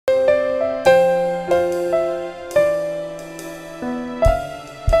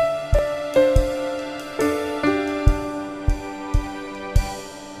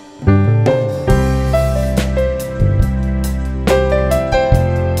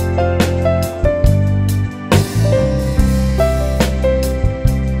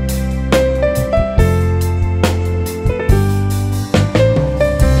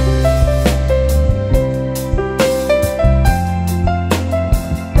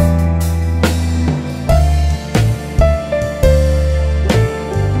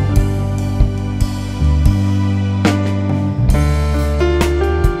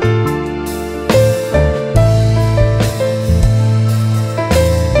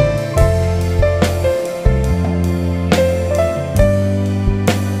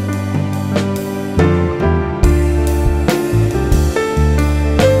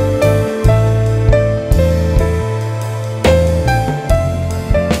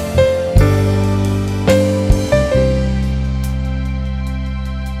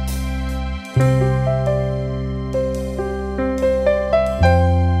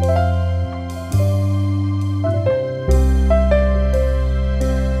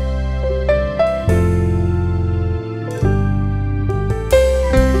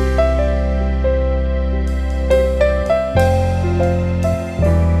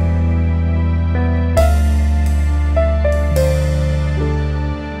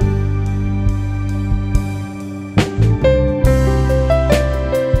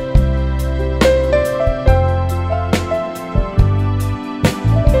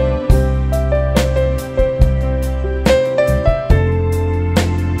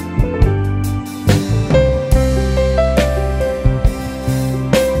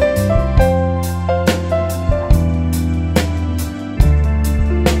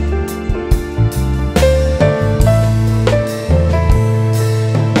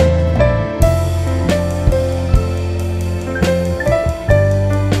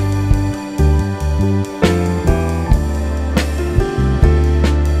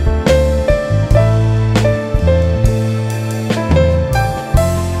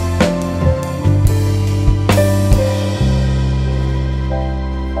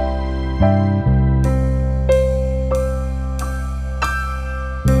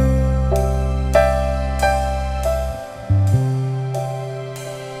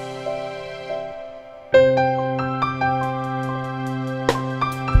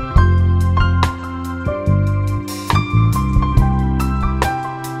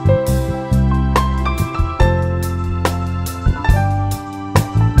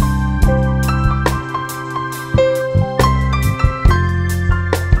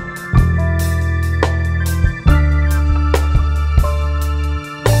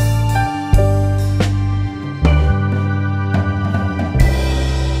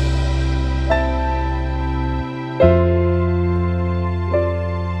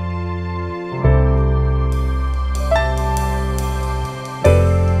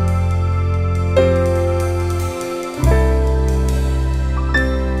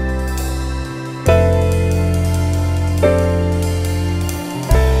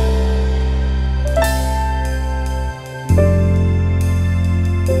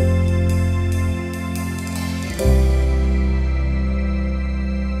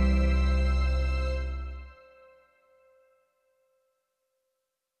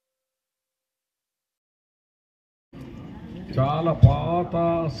చాలా పాత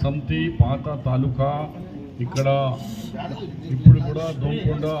సమితి, పాత తాలూకా. ఇక్కడ ఇప్పుడు కూడా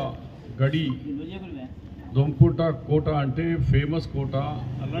దోమకొండ గడి, దోమకొండ కోట అంటే ఫేమస్ కోట.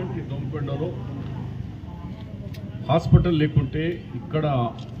 అలాంటి దోమకొండలో హాస్పిటల్ లేకుంటే ఇక్కడ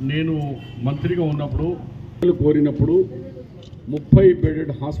నేను మంత్రిగా ఉన్నప్పుడు కోరినప్పుడు 30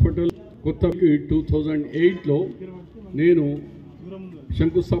 బెడెడ్ హాస్పిటల్ కొత్త 2008లో నేను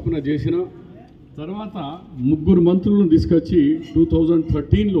శంకుస్థాపన చేసిన తర్వాత 3 మంత్రులను తీసుకొచ్చి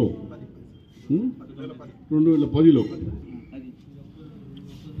 2013లో 2010లో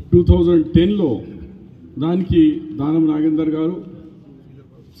 2010లో దానికి దానం నాగేందర్ గారు,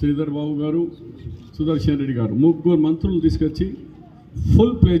 శ్రీధర్ బాబు గారు, సుదర్శన్ రెడ్డి గారు 3 మంత్రులు తీసుకొచ్చి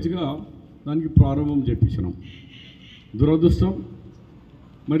ఫుల్ ప్లేజ్గా దానికి ప్రారంభం చేయించినాం. దురదృష్టం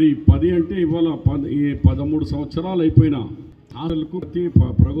మరి 10 అంటే ఇవాళ 13 సంవత్సరాలు అయిపోయినా హాస్పిటల్కు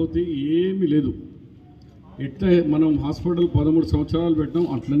ప్రగతి ఏమీ లేదు. ఎట్లా మనం హాస్పిటల్ 13 సంవత్సరాలు పెట్టినాం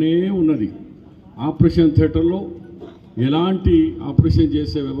అట్లనే ఉన్నది. ఆపరేషన్ థియేటర్లో ఎలాంటి ఆపరేషన్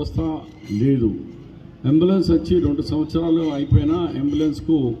చేసే వ్యవస్థ లేదు. అంబులెన్స్ వచ్చి 2 సంవత్సరాలు అయిపోయినా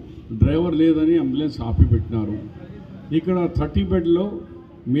అంబులెన్స్కు డ్రైవర్ లేదని అంబులెన్స్ ఆపిపెట్టినారు. ఇక్కడ 30 బెడ్లో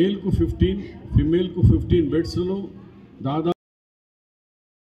మేల్కు 15, ఫిమేల్కు 15 బెడ్స్లో దాదాపు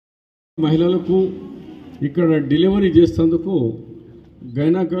మహిళలకు ఇక్కడ డెలివరీ చేసేందుకు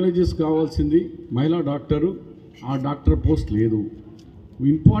గైనకాలజిస్ట్ కావాల్సింది మహిళా డాక్టరు, ఆ డాక్టర్ పోస్ట్ లేదు.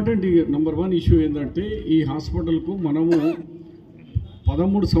 ఇంపార్టెంట్ నెంబర్ 1 ఇష్యూ ఏంటంటే ఈ హాస్పిటల్కు మనము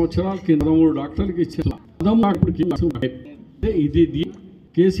 13 సంవత్సరాల కింద 13 డాక్టర్లకి ఇచ్చారు. ఇది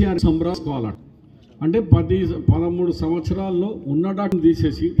కేసీఆర్ సంబరాసుకోవాలంట. అంటే 13 సంవత్సరాల్లో ఉన్న డాక్టర్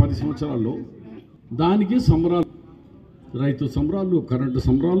తీసేసి 10 సంవత్సరాల్లో దానికి సంబరాలు, రైతు సంబరాలు, కరెంటు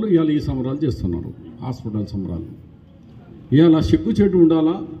సంబరాలు, ఇవాళ ఈ సంబరాలు చేస్తున్నారు. హాస్పిటల్ సంబరాలు ఇవాళ సిగ్గుచేటు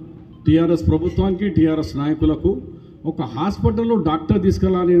ఉండాలా టీఆర్ఎస్ ప్రభుత్వానికి, టీఆర్ఎస్ నాయకులకు. ఒక హాస్పిటల్లో డాక్టర్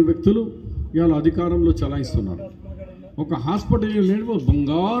తీసుకెళ్ళాలనే వ్యక్తులు ఇవాళ అధికారంలో చలాయిస్తున్నారు. ఒక హాస్పిటల్ లేని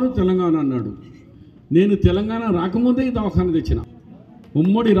బంగారు తెలంగాణ అన్నాడు. నేను తెలంగాణ రాకముందే ఈ దవాఖాన తెచ్చిన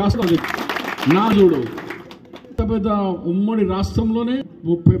ఉమ్మడి రాష్ట్రం నా చూడు పెద్ద ఉమ్మడి రాష్ట్రంలోనే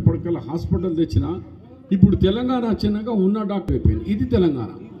 30 పడకల హాస్పిటల్ తెచ్చిన. ఇప్పుడు తెలంగాణ వచ్చినాక ఉన్న డాక్టర్ అయిపోయింది. ఇది తెలంగాణ,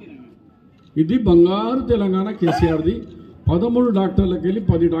 ఇది బంగారు తెలంగాణ కేసీఆర్ది. 13 డాక్టర్లకు వెళ్ళి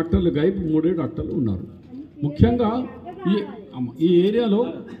 10 డాక్టర్లు గాయపు 3 డాక్టర్లు ఉన్నారు. ముఖ్యంగా ఈ ఏరియాలో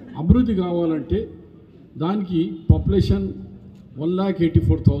అభివృద్ధి కావాలంటే దానికి పాపులేషన్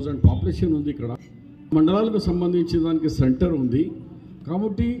 1,84,000 పాపులేషన్ ఉంది. ఇక్కడ మండలాలకు సంబంధించిన దానికి సెంటర్ ఉంది.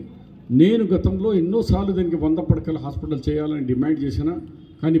 కాబట్టి నేను గతంలో ఎన్నోసార్లు దీనికి 100 పడకల హాస్పిటల్ చేయాలని డిమాండ్ చేసిన.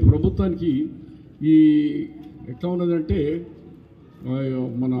 కానీ ప్రభుత్వానికి ఈ ఎట్లా ఉన్నదంటే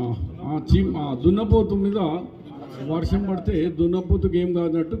మన ఆ దున్నపోతు మీద వర్షం పడితే దున్నపోతుకు ఏం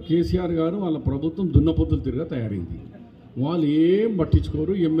కాదన్నట్టు కేసీఆర్ గారు వాళ్ళ ప్రభుత్వం దున్నపోతులు తిరిగా తయారైంది. వాళ్ళు ఏం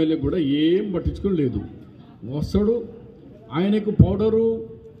పట్టించుకోరు, ఎమ్మెల్యే కూడా ఏం పట్టించుకోలేదు. వస్తాడు ఆయనకు పౌడరు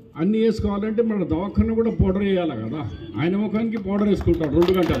అన్నీ వేసుకోవాలంటే మన దవాఖాన కూడా పౌడర్ వేయాలి కదా. ఆయన ముఖానికి పౌడర్ వేసుకుంటాడు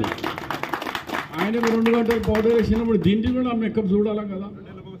 2 గంటలు. ఆయనకు 2 గంటలు పౌడర్ వేసినప్పుడు దీనికి కూడా మేకప్ చూడాలి కదా.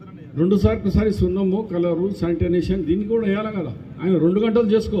 2 సార్లు ఒకసారి సున్నము, కలరు, శానిటైజేషన్ దీనికి కూడా వేయాలి కదా. ఆయన 2 గంటలు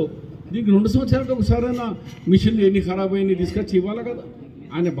చేసుకో, దీనికి 2 సంవత్సరాలకు ఒకసారైనా మిషన్ ఎన్ని ఖరాబ్ అయ్యి తీసుకొచ్చి ఇవ్వాలి కదా.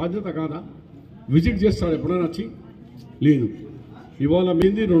 ఆయన బాధ్యత కాదా? విజిట్ చేస్తాడు ఎప్పుడైనా వచ్చి? లేదు. ఇవాళ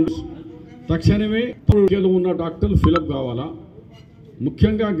మీది 2 తక్షణమే ఉన్న డాక్టర్లు ఫిలప్ కావాలా.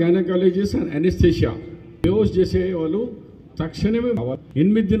 ముఖ్యంగా గైనకాలజిస్ట్ అండ్ అనెస్థేషియా బేహోష్ చేసే వాళ్ళు తక్షణమే కావాలి.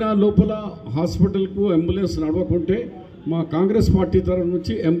 8 దినాల లోపల హాస్పిటల్కు అంబులెన్స్ నడవకుంటే మా కాంగ్రెస్ పార్టీ తరఫు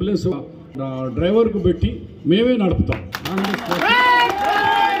నుంచి అంబులెన్స్ డ్రైవర్కు పెట్టి మేమే నడుపుతాం.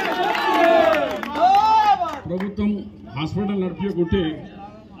 ప్రభుత్వం హాస్పిటల్ నడిపించుకుంటే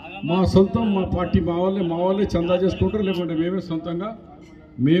మా సొంతం మా పార్టీ మా వాళ్ళే చందా చేసుకుంటారు. లేకుంటే మేమే సొంతంగా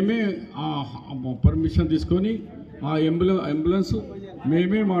మేమే పర్మిషన్ తీసుకొని ఆ అంబులెన్స్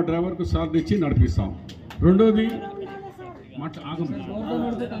మేమే మా డ్రైవర్కు సార్లు ఇచ్చి నడిపిస్తాం. రెండోది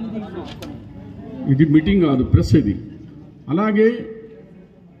ఇది మీటింగ్ కాదు, ప్రెస్ ఇది. అలాగే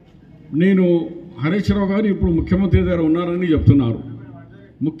నేను హరీష్ రావు గారు ఇప్పుడు ముఖ్యమంత్రి దగ్గర ఉన్నారని చెప్తున్నారు.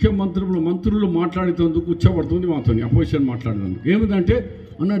 మంత్రులు మాట్లాడేందుకు కూర్చోబడుతుంది మాతో అపోజిషన్ మాట్లాడేందుకు. ఏమిటంటే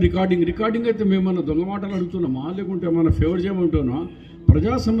అన్న రికార్డింగ్ అయితే మేమన్నా దొంగ మాటలు అడుగుతున్నామా, లేకుంటే మన ఫేవర్ చేయమంటున్నా?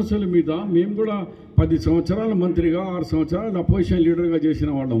 ప్రజా సమస్యల మీద మేము కూడా 10 సంవత్సరాల మంత్రిగా 6 సంవత్సరాలు అపోజిషన్ లీడర్గా చేసిన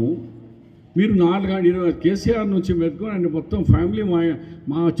వాళ్ళము. మీరు 4 కేసీఆర్ నుంచి మెతుకొని ఆయన మొత్తం ఫ్యామిలీ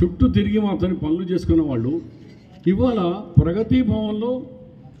మా చుట్టూ తిరిగి మాతో పనులు చేసుకున్న వాళ్ళు. ఇవాళ ప్రగతి భవన్లో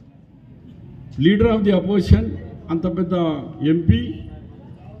లీడర్ ఆఫ్ ది అపోజిషన్ అంత పెద్ద ఎంపీ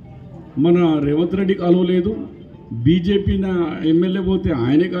మన రేవంత్ రెడ్డికి అలవలేదు, బీజేపీ ఎమ్మెల్యే పోతే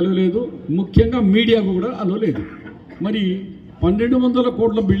ఆయనకి అలవలేదు, ముఖ్యంగా మీడియాకు కూడా అలవలేదు. మరి 1200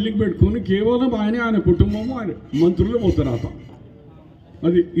 కోట్ల బిల్డింగ్ పెట్టుకొని కేవలం ఆయన కుటుంబము ఆయన మంత్రులు పోతారాత.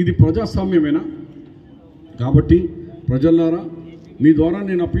 ఇది ప్రజాస్వామ్యమేనా? కాబట్టి ప్రజలారా, మీ ద్వారా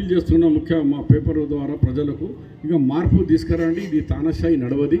నేను అప్పీల్ చేస్తున్నా, ముఖ్యంగా మా పేపర్ ద్వారా ప్రజలకు ఇక మార్పు తీసుకురండి. ఇది తానాషాయి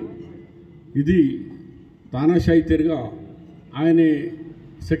నడవది. ఇది తానాషాయి తిరిగా ఆయన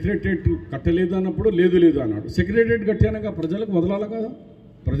సెక్రటరియట్ కట్టలేదు అన్నప్పుడు లేదు అన్నాడు. సెక్రటరియట్ కట్టానగా ప్రజలకు వదలాలి కదా,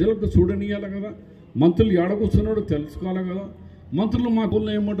 ప్రజలకు చూడనియాలి కదా, మంత్రులు ఏడ కూర్చున్నాడు తెలుసుకోవాలి కదా. మంత్రులు మా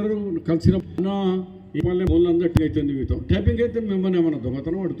ఊళ్ళో ఏమంటారు, కలిసిన ఊళ్ళందరికీ అవుతుంది మీతో ట్యాపింగ్ అయితే మిమ్మల్ని ఏమైనా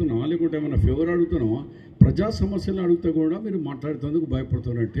దొంగతనం అడుగుతున్నావా, లేకుంటే ఏమైనా ఫేవర్ అడుగుతున్నావా? ప్రజా సమస్యలు అడిగితే కూడా మీరు మాట్లాడుతుందుకు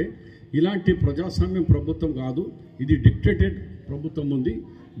భయపడుతున్నట్టే. ఇలాంటి ప్రజాస్వామ్యం ప్రభుత్వం కాదు, ఇది డిక్టేటెడ్ ప్రభుత్వం ఉంది.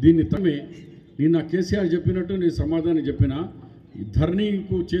 దీన్ని తమే నిన్న కేసీఆర్ చెప్పినట్టు నేను సమాధానం చెప్పిన,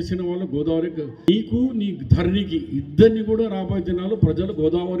 ధరణికు చేసిన వాళ్ళు గోదావరికి, నీకు నీ ధరణికి ఇద్దరిని కూడా రాబోయే దినాలు ప్రజలు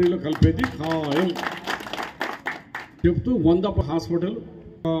గోదావరిలో కలిపేది ఖాయం చెప్తూ 100 హాస్పిటల్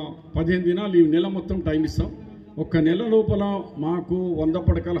 15 దినాలు ఈ నెల మొత్తం టైం ఇస్తాం. ఒక్క నెల లోపల మాకు 100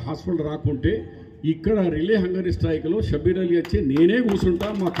 పడకల హాస్పిటల్ రాకుంటే ఇక్కడ రిలే హంగరీ స్ట్రైక్లో షబ్బీర్ అలీ వచ్చి నేనే కూర్చుంటా,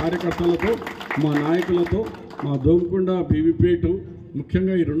 మా కార్యకర్తలతో, మా నాయకులతో, మా దోమకొండ, బీవీపేట,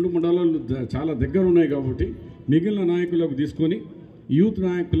 ముఖ్యంగా ఈ 2 మండలాలు చాలా దగ్గర ఉన్నాయి కాబట్టి మిగిలిన నాయకులకు తీసుకొని, యూత్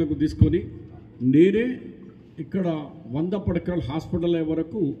నాయకులకు తీసుకొని నేనే ఇక్కడ 100 పడకల హాస్పిటల్ అయ్యే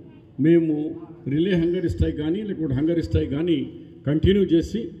వరకు మేము రిలే హంగరీ స్ట్రైక్ కానీ లేకపోతే హంగరీ స్ట్రైక్ కానీ కంటిన్యూ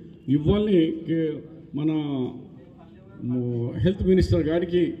చేసి ఇవ్వాలని మన హెల్త్ మినిస్టర్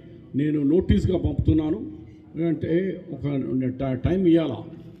గారికి నేను నోటీస్గా పంపుతున్నాను. అంటే ఒక టైం ఇవ్వాలా,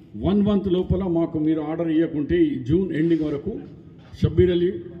 1 మంత్ లోపల మాకు మీరు ఆర్డర్ ఇవ్వకుంటే జూన్ ఎండింగ్ వరకు షబ్బీర్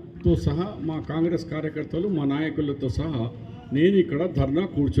అలీతో సహా మా కాంగ్రెస్ కార్యకర్తలు, మా నాయకులతో సహా నేను ఇక్కడ ధర్నా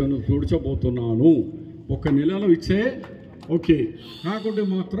కూర్చోబోతున్నాను. ఒక నెలలో ఇచ్చే ఓకే, కాకుంటే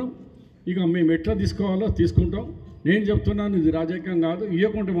మాత్రం ఇక మేము ఎట్లా తీసుకోవాలో తీసుకుంటాం. నేను చెప్తున్నాను, ఇది రాజకీయం కాదు.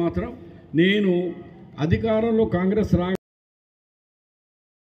 ఇవ్వకుంటే మాత్రం నేను అధికారంలో కాంగ్రెస్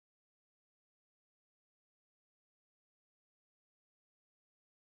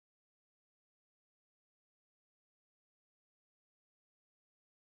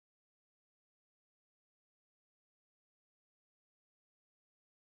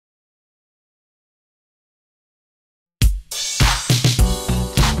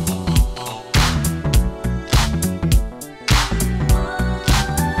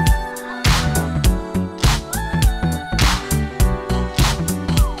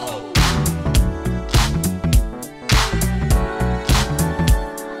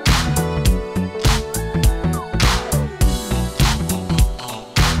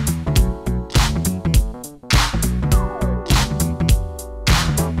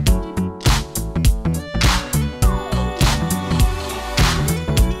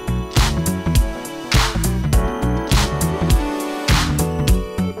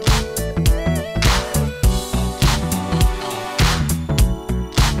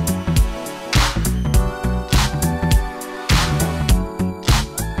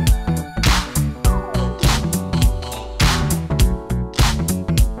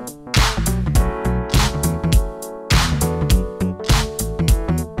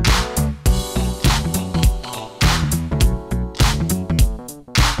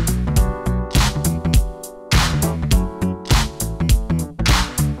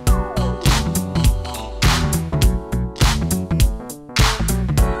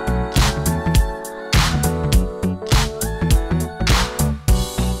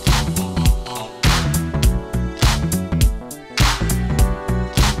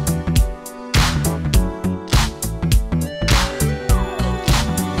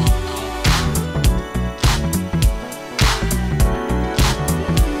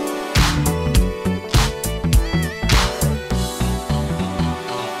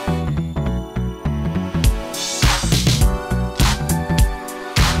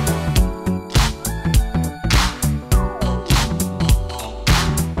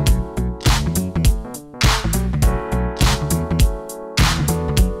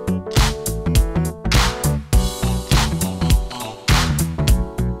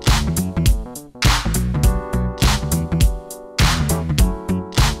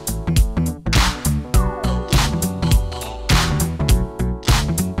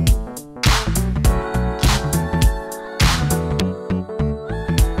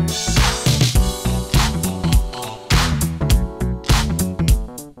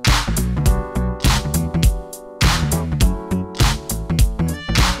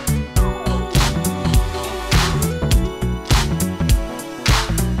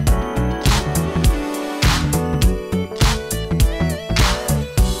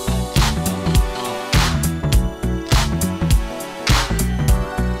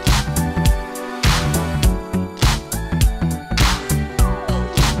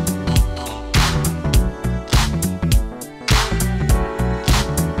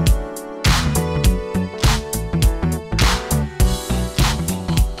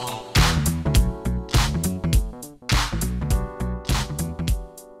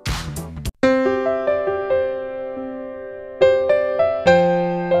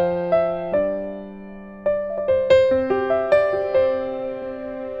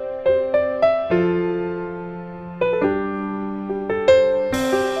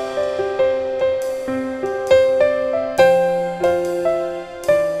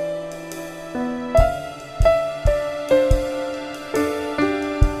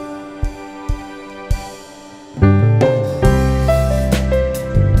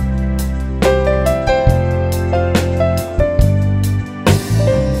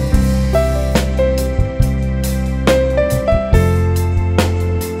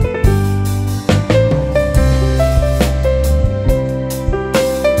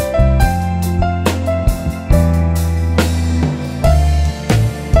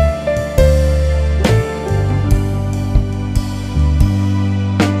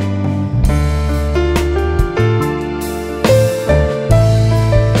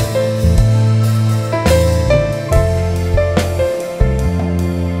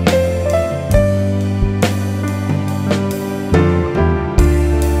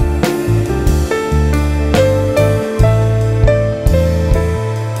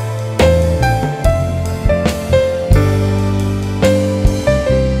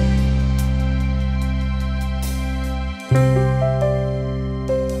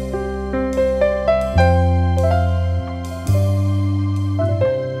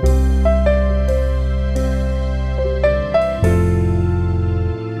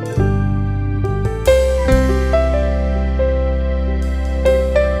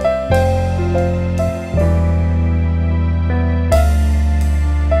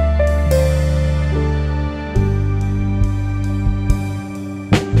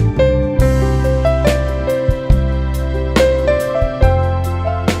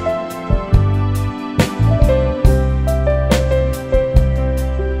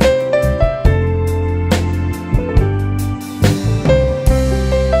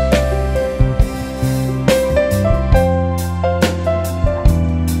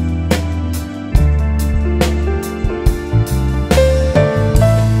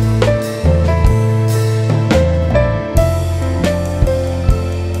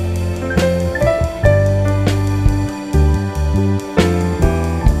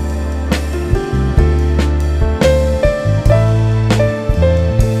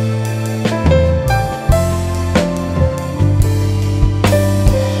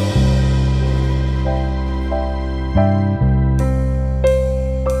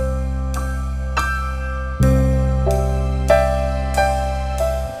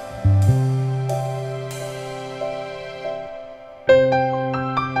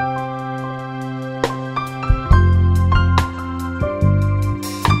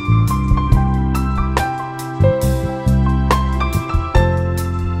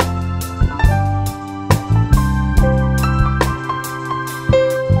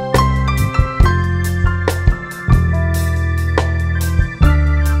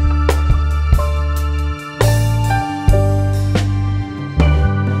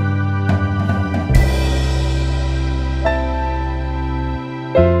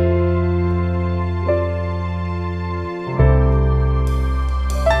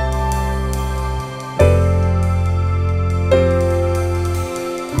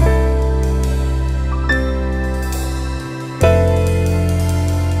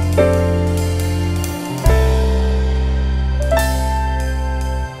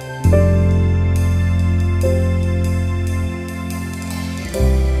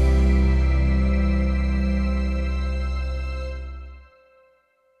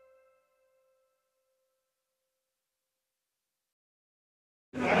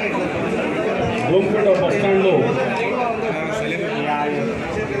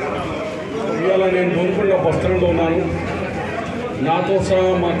ఇవాళ నేను గోల్కొండ బస్ స్టాండ్లో ఉన్నాను. నాతో సహా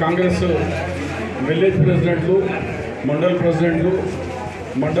మా కాంగ్రెస్ విలేజ్ ప్రెసిడెంట్లు, మండల్ ప్రెసిడెంట్లు,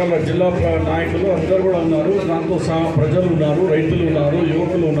 మండల జిల్లా నాయకులు అందరూ కూడా ఉన్నారు. దాంతో సహా ప్రజలు ఉన్నారు, రైతులు ఉన్నారు,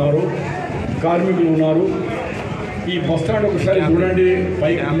 యువకులు ఉన్నారు, కార్మికులు ఉన్నారు. ఈ బస్ స్టాండ్ ఒకసారి చూడండి,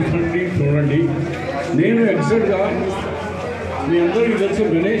 పైకి చూడండి. నేను ఎగ్జాక్ట్గా మీ అందరికీ తెలుసు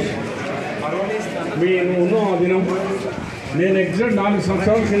గణేష్, మేము ఉన్న ఆ దినం నేను ఎగ్జాక్ట్ 4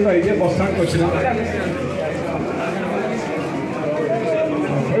 సంవత్సరాల కింద ఇదే బస్ స్టాండ్కి వచ్చిన.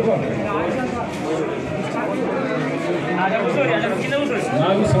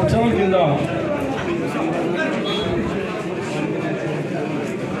 4 సంవత్సరాల కింద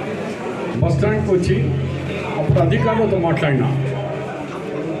బస్ స్టాండ్కి వచ్చి అప్పుడు అధికారులతో మాట్లాడినా.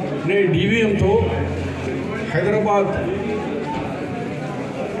 నేను డివిఎంతో హైదరాబాద్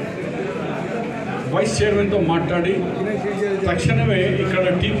వైస్ చైర్మన్తో మాట్లాడి తక్షణమే ఇక్కడ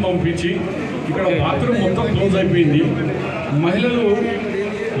టీం పంపించి ఇక్కడ బాత్రూమ్ మొత్తం క్లోజ్ అయిపోయింది. మహిళలు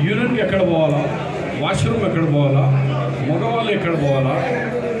యూరిన్కి ఎక్కడ పోవాలా, వాష్రూమ్ ఎక్కడ పోవాలా, మగవాళ్ళు ఎక్కడ పోవాలా,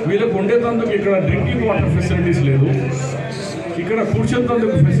 వీళ్ళకు ఉండేటందుకు ఇక్కడ డ్రింకింగ్ వాటర్ ఫెసిలిటీస్ లేదు, ఇక్కడ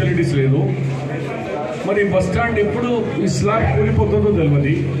కూర్చునేందుకు ఫెసిలిటీస్ లేదు. మరి బస్ స్టాండ్ ఎప్పుడు ఈ స్లాబ్ కూలిపోతుందో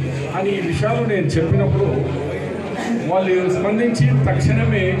తెలియదు అని ఈ విషయాలు నేను చెప్పినప్పుడు వాళ్ళు స్పందించి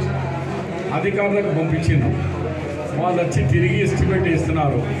తక్షణమే అధికారులకు పంపించింది. వాళ్ళు వచ్చి తిరిగి ఎస్టిమేట్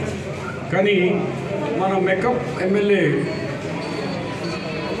ఇస్తున్నారు. కానీ మన మెకప్ ఎమ్మెల్యే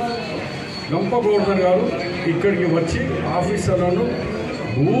గంప గోవర్ధన్ గారు ఇక్కడికి వచ్చి ఆఫీసర్లను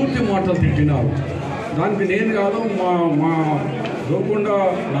పూర్తి మాటలు తిట్టినారు. దానికి నేను కాదు, మా గోల్కొండ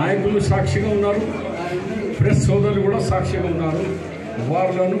నాయకులు సాక్షిగా ఉన్నారు, ప్రెస్ సోదరులు కూడా సాక్షిగా ఉన్నారు.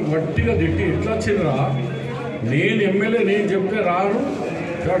 వాళ్ళను గట్టిగా తిట్టి ఎట్లా వచ్చిందిరా, నేను ఎమ్మెల్యే నేను చెప్తే రాను,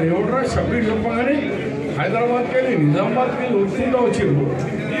 ఇక్కడ ఎవడరా షబ్బీర్ చెప్పగానే హైదరాబాద్కి వెళ్ళి నిజామాబాద్కి వెళ్ళి ఉరుకుంటూ వచ్చిండ్రు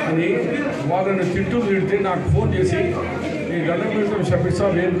అని వాళ్ళని తిడితే నాకు ఫోన్ చేసి ఈ దండం పెడతాం షబ్బీర్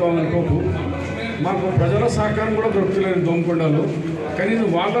సాబ్ ఏం కావాలనుకోకు, మాకు ప్రజల సహకారం కూడా దొరుకుతలేదు దోమకొండలో, కనీసం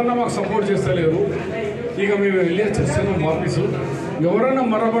వాళ్ళన్నా మాకు సపోర్ట్ చేస్తలేరు, ఇక మేము వెళ్ళి చేస్తున్నాం ఆఫీసు, ఎవరైనా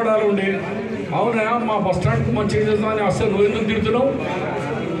మరబడాలు ఉండే అవునా మా బస్ స్టాండ్కి మంచిగా చేస్తామని అసలు నువ్వు ఎందుకు తిడుతున్నావు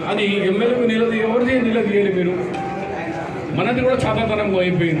అని ఎమ్మెల్యేకు ఎవరిది నిలదీయాలి మీరు? మనది కూడా చాతాతనంగా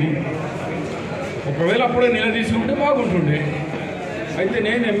అయిపోయింది. ఒకవేళ అప్పుడే నిలదీసుకుంటే బాగుంటుండే. అయితే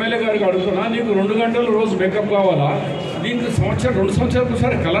నేను ఎమ్మెల్యే గారికి అడుగుతున్నా, నీకు 2 గంటలు రోజు మేకప్ కావాలా? దీనికి 2 సంవత్సరాలకు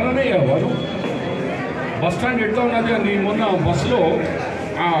ఒకసారి కలరనే కావాలి. బస్ స్టాండ్ ఎట్లా ఉన్నది అని మొన్న బస్సులో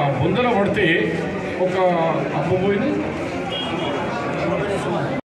ఆ బొందల పడితే ఒక అబ్బ పోయింది,